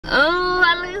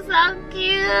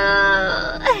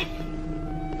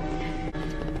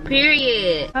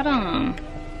Period. Hold on.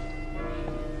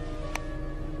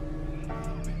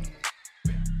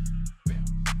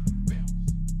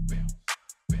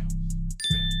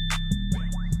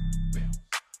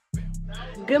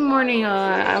 Good morning, y'all.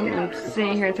 I'm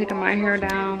sitting here taking my hair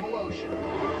down.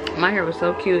 My hair was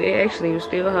so cute. It actually was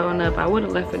still holding up. I would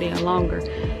have left it in longer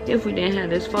if we didn't have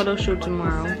this photo shoot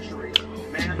tomorrow.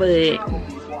 But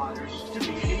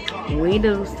we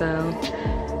do, so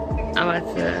I'm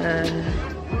about to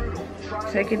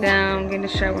take it down, get the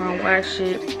shower and wash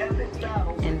it.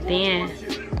 And then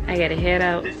I gotta head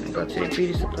out and go to the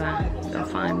beauty supply. Go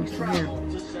find me some hair.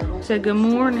 Say good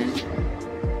morning.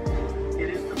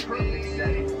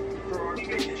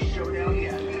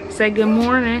 Say good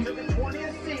morning.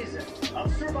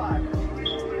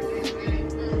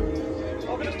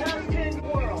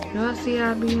 Y'all see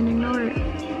how I being ignored?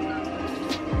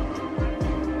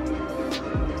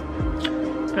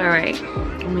 But alright,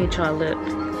 I'm gonna hit y'all up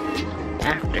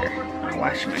after I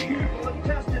wash my hair.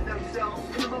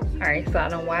 Alright, so I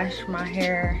done washed my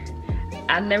hair.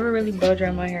 I never really blow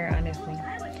dry my hair, honestly.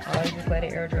 I always just let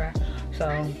it air dry. So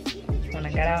when I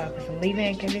got out, I put some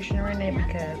leave-in conditioner in it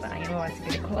because I know I to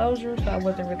get a closure, so I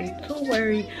wasn't really too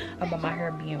worried about my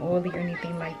hair being oily or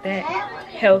anything like that.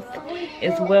 Health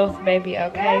is wealth, baby,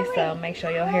 okay? So make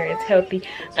sure your hair is healthy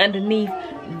underneath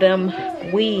them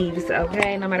weaves,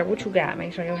 okay? No matter what you got,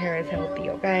 make sure your hair is healthy,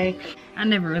 okay? I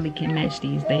never really can match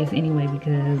these days anyway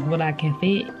because what I can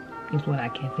fit is what I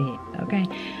can fit, okay?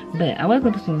 But I was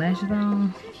gonna put some lashes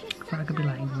on so I could be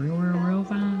like real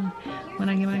fine when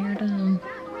I get my hair done.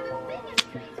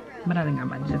 But I think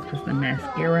I'm about to just put some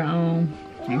mascara on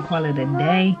and call it a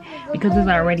day because it's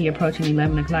already approaching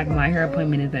 11 o'clock. My hair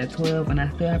appointment is at 12 and I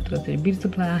still have to go to the beauty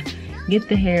supply, get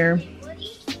the hair,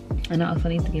 and I also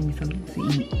need to get me something to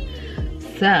eat.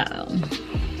 So,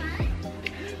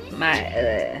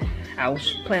 I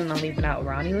was planning on leaving out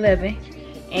around 11.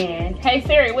 And, hey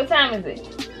Siri, what time is it?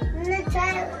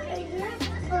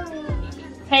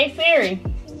 Hey Siri,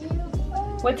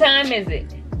 what time is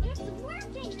it?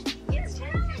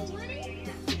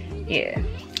 Yeah,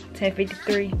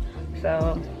 10:53.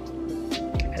 So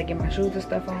gotta get my shoes and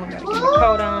stuff on, gotta get my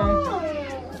coat on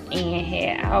and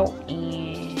head out,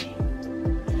 and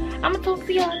I'm gonna talk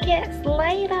to y'all cats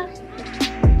later.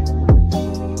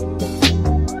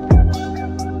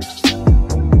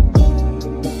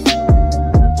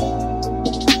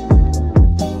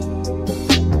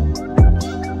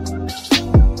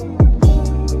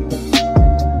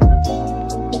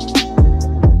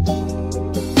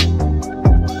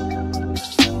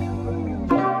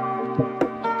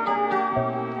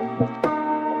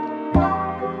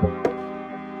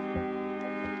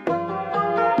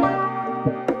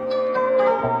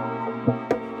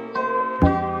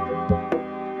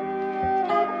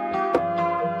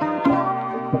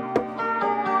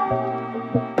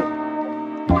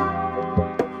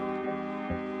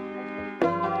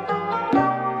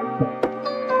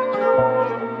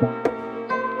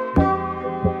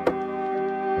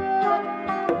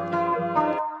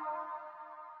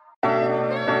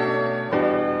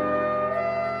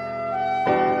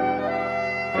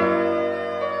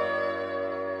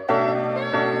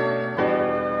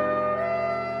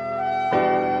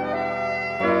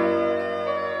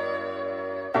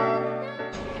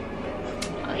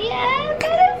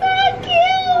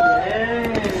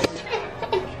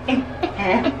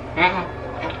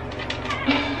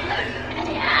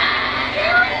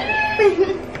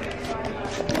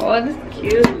 Oh, this is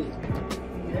cute.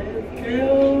 Yes,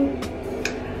 girl.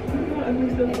 I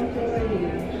miss the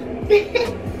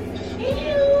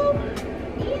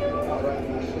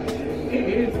It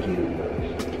is cute.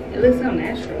 It looks so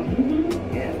natural.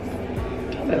 Yes.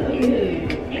 So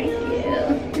cute. Thank you.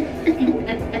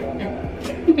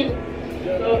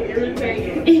 So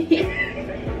irritating.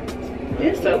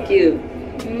 It's so cute.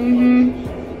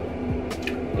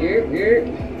 Yeah.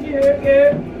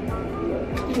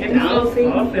 And bouncy.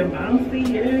 Soft and bouncy,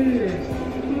 yes.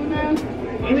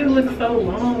 And it looks so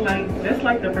long, like that's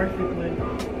like the perfect way.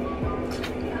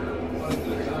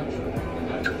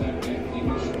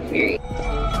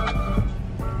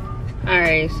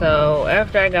 Alright, so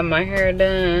after I got my hair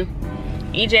done,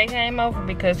 EJ came over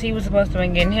because he was supposed to be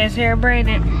getting his hair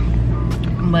braided.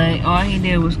 But all he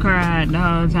did was cry the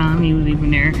whole time he was even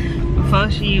there.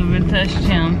 Before she even touched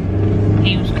him,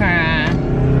 he was crying.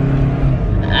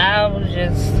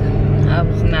 I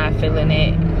was not feeling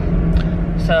it.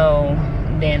 So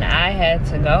then I had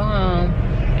to go home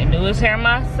and do his hair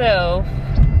myself,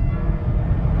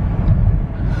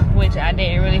 which I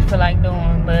didn't really feel like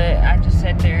doing, but I just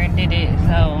sat there and did it.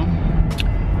 So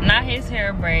not his hair,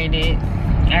 hair braided.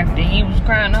 After he was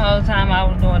crying the whole time, I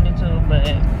was doing it too,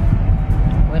 but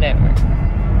whatever.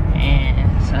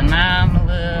 And so now I'm a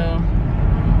little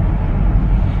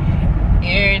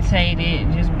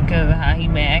irritated just because of how he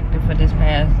been acting for this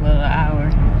past little hour.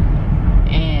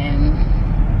 And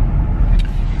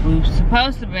we were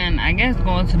supposed to been, I guess,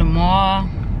 going to the mall,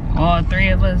 all three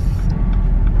of us,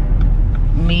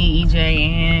 me, EJ,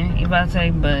 and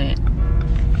Ibate, but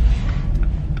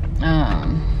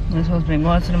we're supposed to be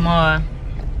going to the mall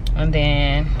and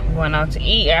then going out to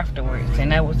eat afterwards,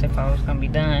 and that was if I was gonna be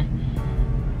done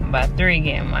by 3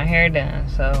 getting my hair done.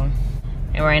 So,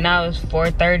 and right now it's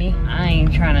 4:30. I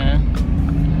ain't trying to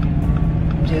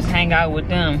just hang out with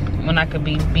them when I could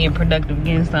be being productive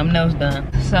getting something else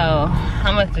done. So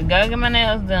I'm about to go get my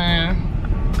nails done,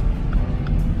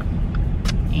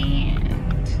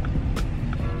 and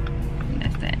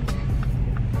that's that.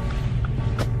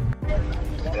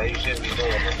 Yeah, you shouldn't be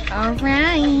doing it. All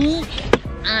right.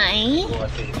 You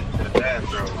want to take it to the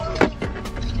bathroom.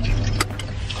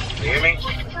 You hear me?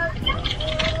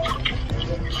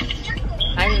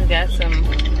 I just got some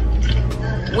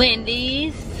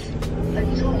Wendy's.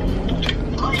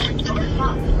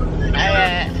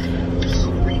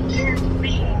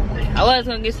 I was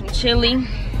gonna get some chili,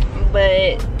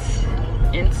 but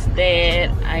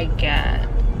instead I got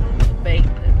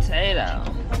baked potato.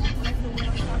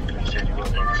 You said you want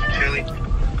some chili?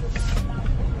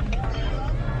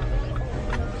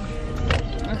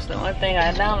 That's the one thing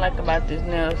I don't like about this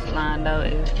nail salon though,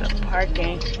 is the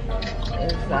parking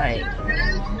is like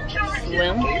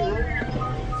slim.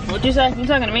 What'd you say? You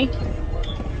talking to me?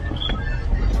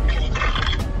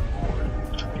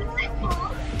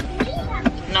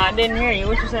 No, I didn't hear you.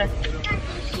 What you said?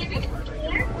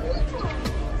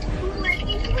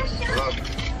 Hello?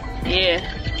 Yeah.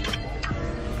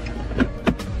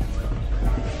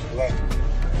 Hello?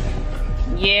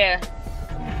 Yeah.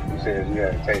 You said you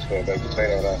had a taste for a baked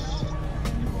potato, though.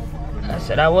 I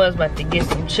said I was about to get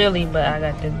some chili, but I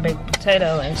got this baked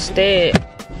potato instead.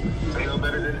 Potato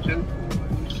better than the chili?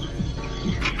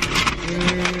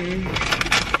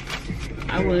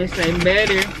 I wouldn't say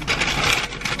better,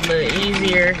 but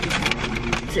easier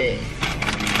to,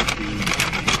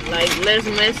 like, less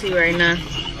messy right now.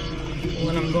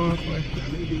 What I'm going for.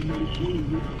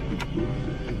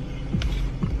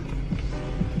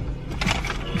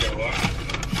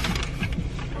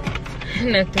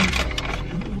 Nothing.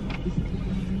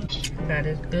 God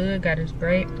is good. God is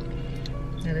great.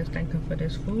 Let us thank Him for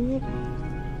this food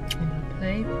on my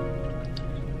plate.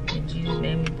 In Jesus'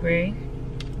 name we pray.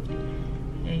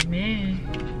 Amen.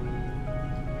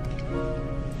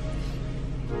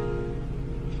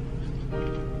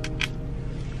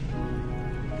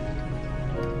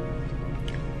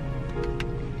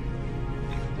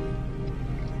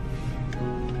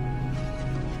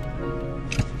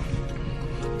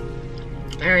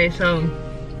 Alright, so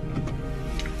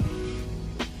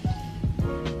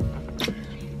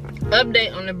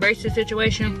update on the bracelet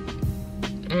situation.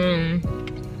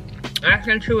 I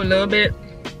sent you a little bit.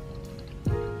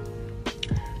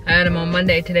 I had them on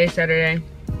Monday, today, Saturday.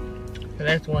 So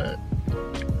that's what,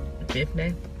 the 5th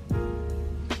day.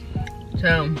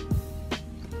 So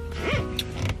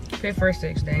 5th or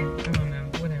 6th day, I don't know,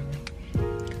 whatever.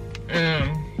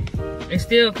 It's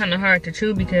still kind of hard to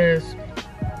chew because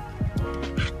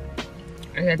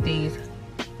I got these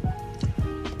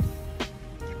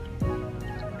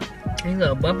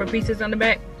little bumper pieces on the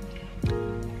back.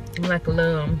 Like a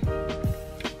little,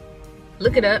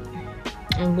 look it up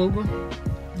on Google,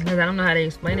 because I don't know how to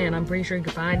explain it, and I'm pretty sure you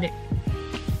can find it.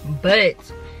 But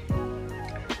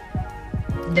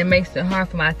that makes it hard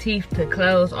for my teeth to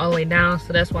close all the way down,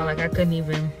 so that's why, like, I couldn't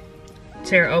even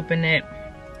tear open that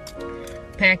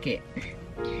packet.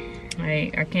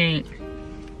 Like, I can't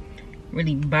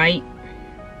really bite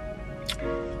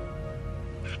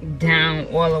down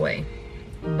all the way,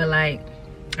 but like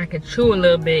I could chew a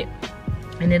little bit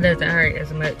and it doesn't hurt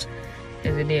as much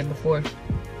as it did before.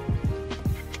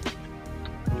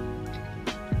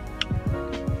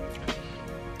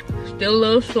 Still a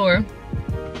little sore,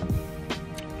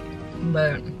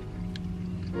 but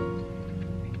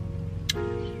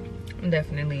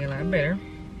definitely a lot better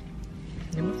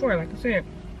than before, like I said.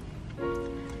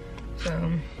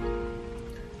 So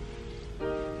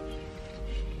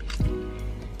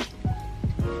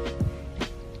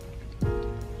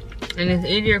and it's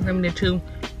easier for me to chew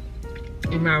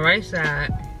in my right side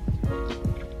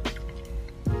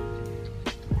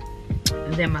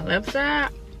than my left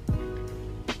side,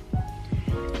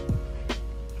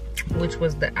 which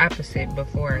was the opposite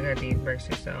before I got these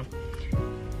braces. So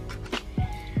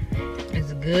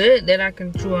it's good that I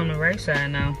can chew on the right side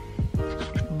now.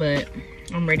 but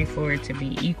I'm ready for it to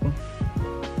be equal.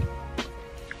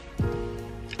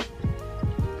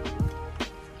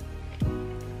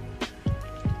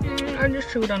 I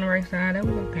just chewed on the right side. That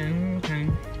was okay. Okay.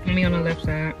 Let me on the left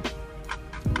side.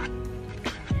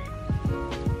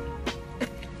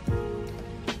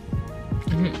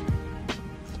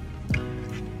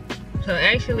 So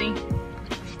actually,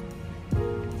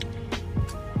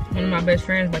 one of my best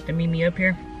friends about to meet me up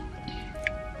here.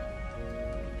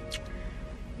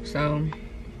 So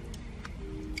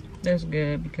that's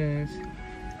good because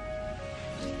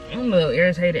I'm a little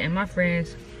irritated, and my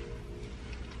friends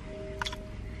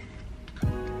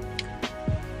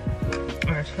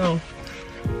are so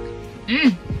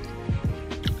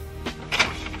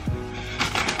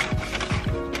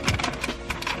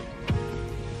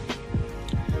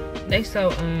they so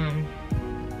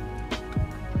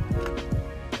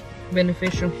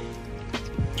beneficial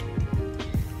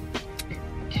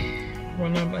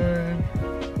when I'm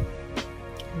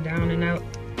down and out.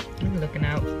 I'm looking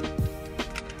out.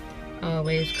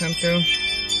 Always come through,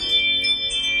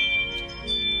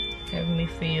 having me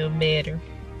feel better.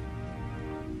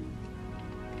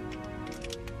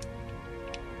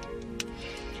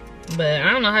 But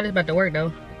I don't know how this about to work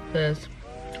though, because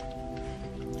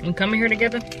we coming here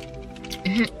together.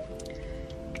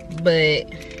 But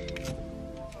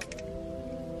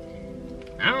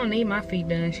I don't need my feet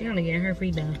done. She only getting her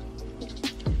feet done.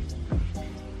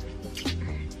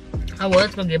 I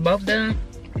was gonna get both done.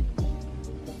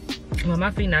 Well, my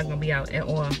feet not gonna be out at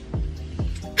all.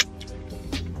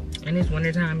 And it's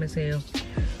winter time as hell.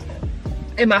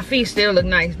 And my feet still look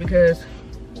nice because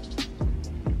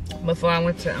before I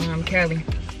went to Cali,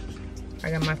 I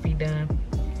got my feet done.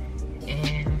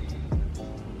 And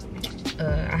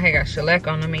I had got shellac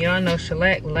on them. And y'all know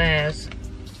shellac lasts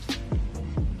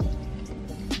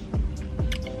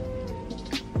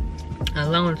a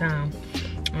long time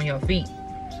on your feet.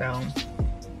 So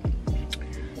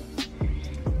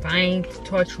if I ain't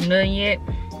taught you nothing yet,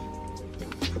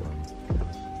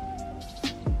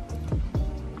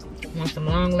 want some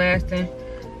long lasting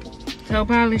toe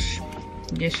polish,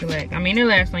 get shellac. I mean, it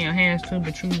lasts on your hands too,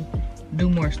 but you do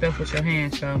more stuff with your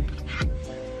hands, so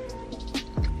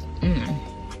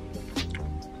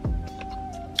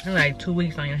it's like 2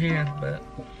 weeks on your hands, but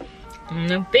on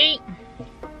them feet,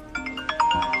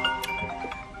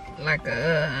 like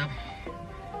a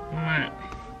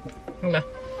hello.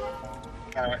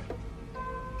 Alright.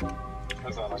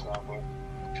 That's all I saw for.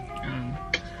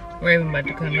 Raven about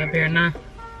to come up here now.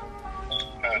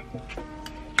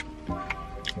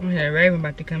 Yeah, Raven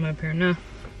about to come up here now.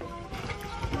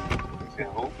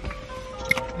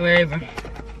 Raven.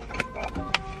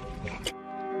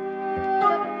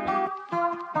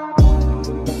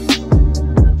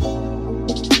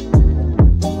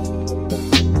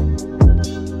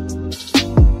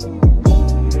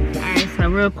 Alright, so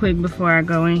real quick before I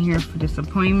go in here for this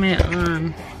appointment,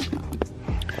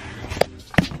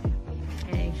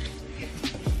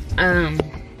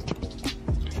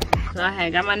 so I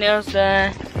had got my nails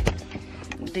done.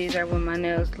 These are what my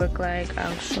nails look like.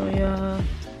 I'll show y'all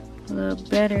a little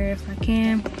better if I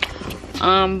can.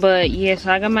 But yeah,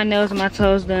 so I got my nails and my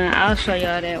toes done. I'll show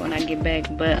y'all that when I get back.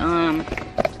 But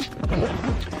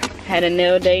had a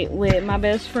nail date with my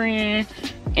best friend,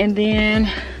 and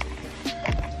then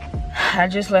I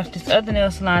just left this other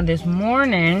nail salon this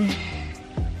morning,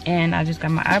 and I just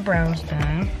got my eyebrows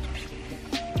done.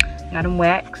 Got them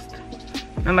waxed.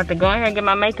 I'm about to go in here and get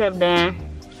my makeup done,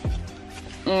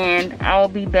 and I'll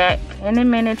be back in a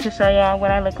minute to show y'all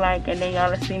what I look like, and then y'all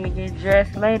will see me get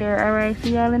dressed later. All right,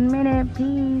 see y'all in a minute.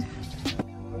 Peace.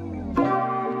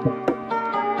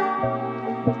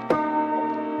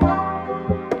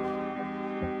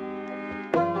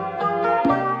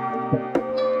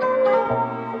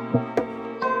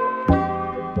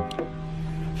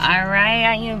 All right,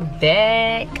 I am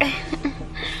back.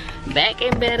 Back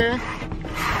and better.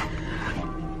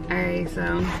 Alright,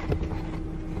 so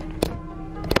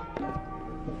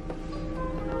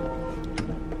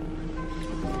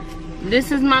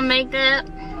this is my makeup.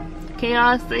 Can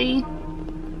y'all see?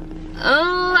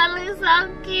 Oh, I look so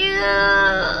cute.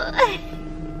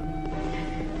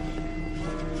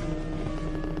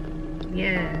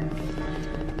 Yes.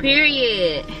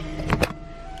 Period.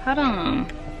 Hold on.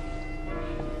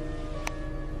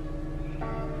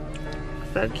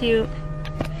 So cute.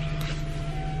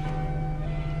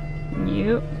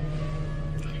 Yep.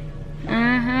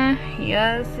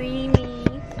 Y'all see me.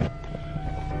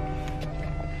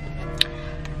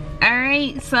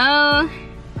 Alright, so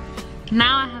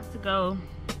now I have to go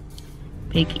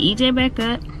pick EJ back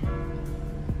up,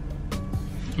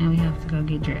 and we have to go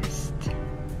get dressed.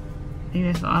 think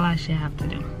that's all I should have to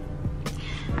do.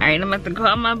 Alright, I'm about to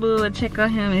call my boo and check on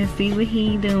him and see what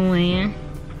he doing.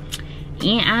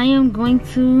 And I am going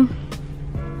to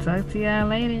talk to y'all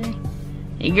later.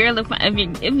 Your girl look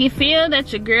fine. If you feel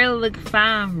that your girl look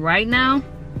fine right now,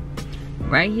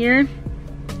 right here,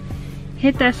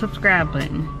 hit that subscribe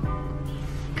button.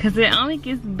 Cause it only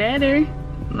gets better.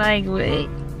 Like what?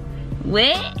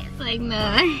 Like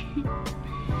nah.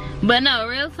 But no,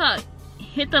 real talk.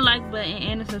 Hit the like button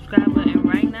and the subscribe button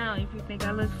right now if you think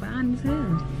I look fine as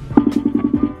hell.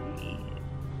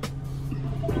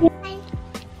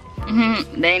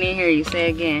 They didn't hear you. Say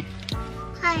again.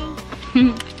 Hi.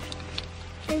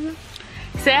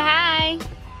 Say hi.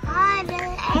 Hi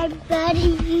there,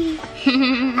 everybody.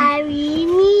 I'm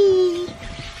me.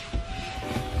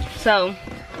 So.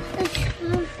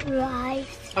 Right.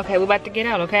 Okay, we're about to get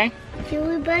out, okay? So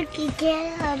we're about to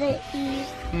get out of here.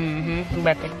 We're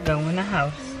about to go in the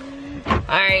house.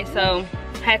 Alright, so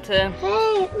had to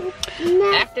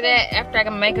after I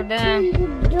got makeup done,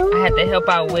 I had to help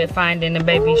out with finding the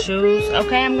baby shoes.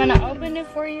 Okay, I'm gonna open it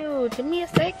for you. Give me a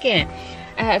second.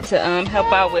 I had to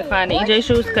help out with finding EJ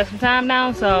shoes, cut some time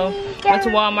down, so went to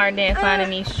Walmart then finding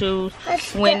these shoes.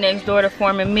 Went next door to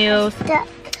Foreman Mills,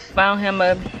 found him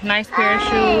a nice pair of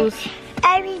shoes.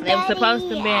 They were supposed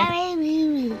to be,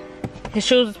 his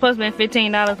shoes were supposed to be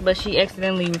 $15, but she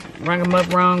accidentally rung them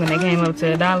up wrong and they came up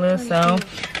to $1. So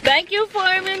thank you,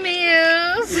 Foreman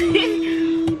Mills.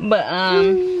 But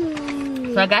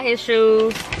so I got his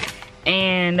shoes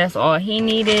and that's all he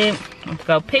needed. Let's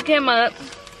go pick him up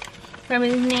from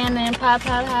his nana and pop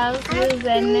houses.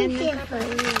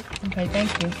 Okay,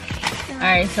 thank you.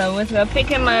 Alright, so let's go pick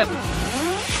him up.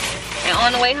 And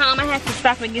on the way home, I had to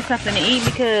stop and get something to eat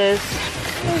because,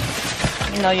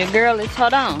 you know, your girl is,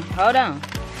 hold on.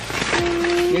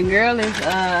 Your girl is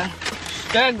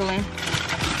struggling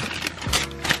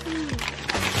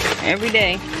every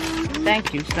day.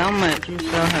 Thank you so much. You're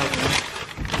so helpful.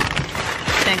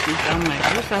 Thank you so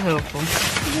much. You're so helpful.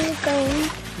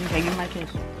 Okay, give my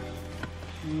kiss.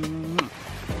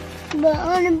 But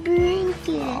on a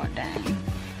blanket. Oh, dang.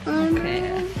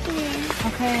 Okay.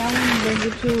 Okay, I want to bring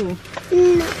it too.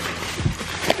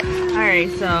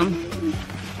 Alright, so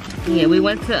yeah, we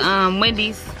went to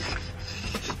Wendy's.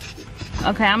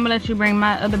 Okay, I'm gonna let you bring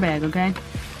my other bag, okay?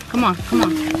 Come on.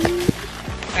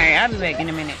 Alright, I'll be back in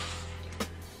a minute.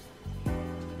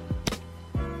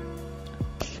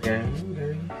 Okay.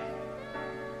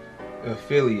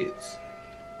 Affiliates.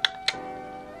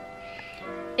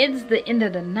 It's the end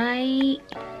of the night.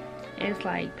 It's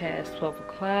like past 12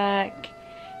 o'clock.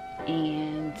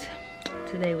 And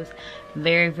today was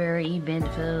very, very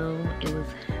eventful. It was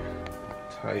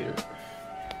Tired.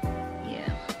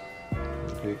 Yeah.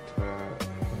 Big tired.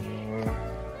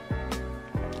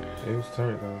 It was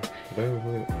tired though. That was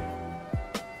lit.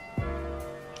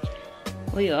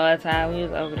 We all tired. We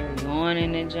was over there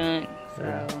yawning and junk.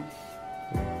 So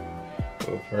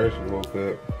Well, first we woke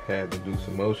up, had to do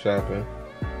some more shopping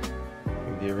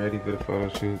and get ready for the photo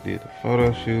shoot. Did the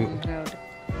photo shoot,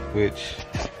 which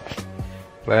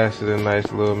lasted a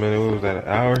nice little minute. What was that, an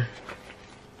hour?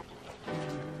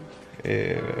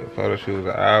 Yeah, the photo shoot was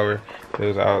an hour. It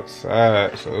was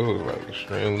outside, so it was like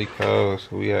extremely cold.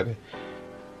 So we had to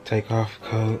take off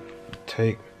coat,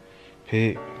 put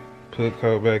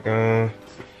coat back on.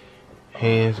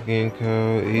 Hands getting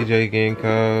cold, EJ getting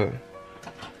cold.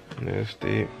 And that's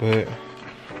it. But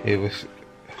it was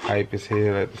hype as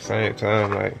hell at the same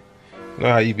time. Like, you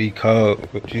know how you be cold,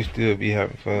 but you still be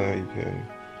having fun. You feel me?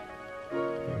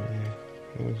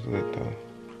 Yeah, it was lit though.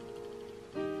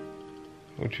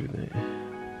 What you think?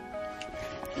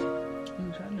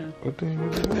 What thing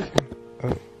was it making?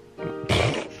 Oh.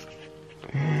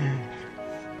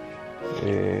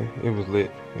 Yeah, it was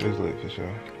lit. It was lit for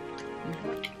sure.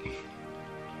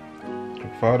 The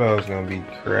photo's gonna be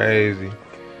crazy.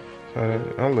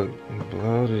 I look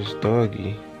blood as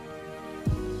doggy.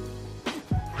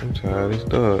 I'm tired of this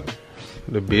dog.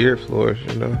 The beard floors,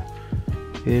 you know.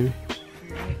 Hear me?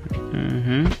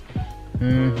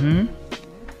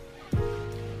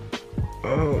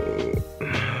 Oh.